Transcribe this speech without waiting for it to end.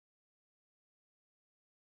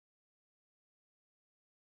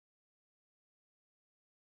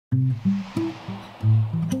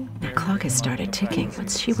clock has started ticking.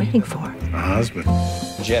 What's she waiting for? Her husband.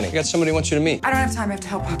 Jenny, I got somebody who wants you to meet. I don't have time. I have to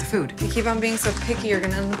help with the food. If you keep on being so picky, you're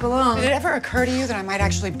gonna end up alone. Did it ever occur to you that I might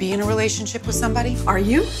actually be in a relationship with somebody? Are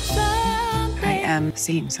you? I am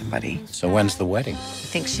seeing somebody. So when's the wedding? I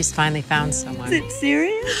think she's finally found someone. Is it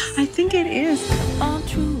serious? I think it is.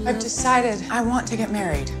 I've decided I want to get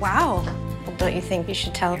married. Wow. Well, don't you think you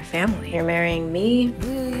should tell your family you're marrying me?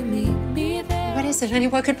 What is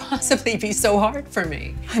it? What could possibly be so hard for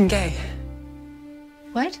me? I'm gay.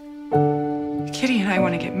 What? Kitty and I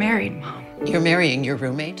want to get married, Mom. You're marrying your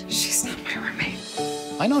roommate? She's not my roommate.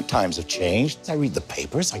 I know times have changed. I read the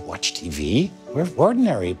papers, I watch TV. We're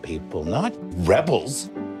ordinary people, not rebels.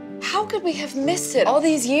 How could we have missed it all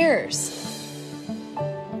these years?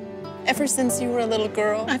 Ever since you were a little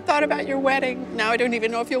girl, I thought about your wedding. Now I don't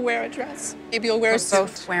even know if you'll wear a dress. Maybe you'll wear a suit.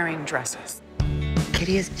 Both wearing dresses.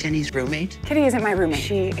 Kitty is Jenny's roommate? Kitty isn't my roommate.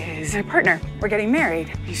 She is my partner. We're getting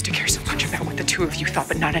married. I used to care so much about what the two of you thought,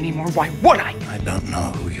 but not anymore. Why would I? I don't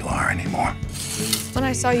know who you are anymore. When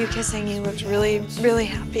I saw you kissing, you looked really, really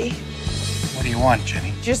happy. What do you want,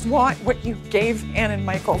 Jenny? Just want what you gave Ann and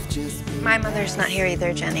Michael. My mother's not here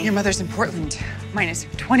either, Jenny. Your mother's in Portland. Mine is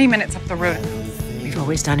 20 minutes up the road. We've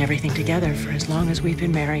always done everything together for as long as we've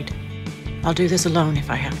been married. I'll do this alone if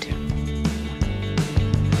I have to.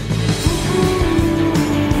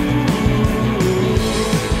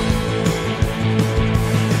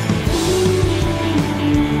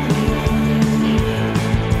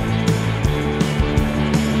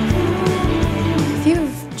 If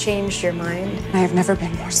you've changed your mind, I have never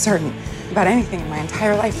been more certain about anything in my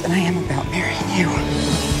entire life than I am about marrying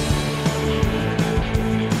you.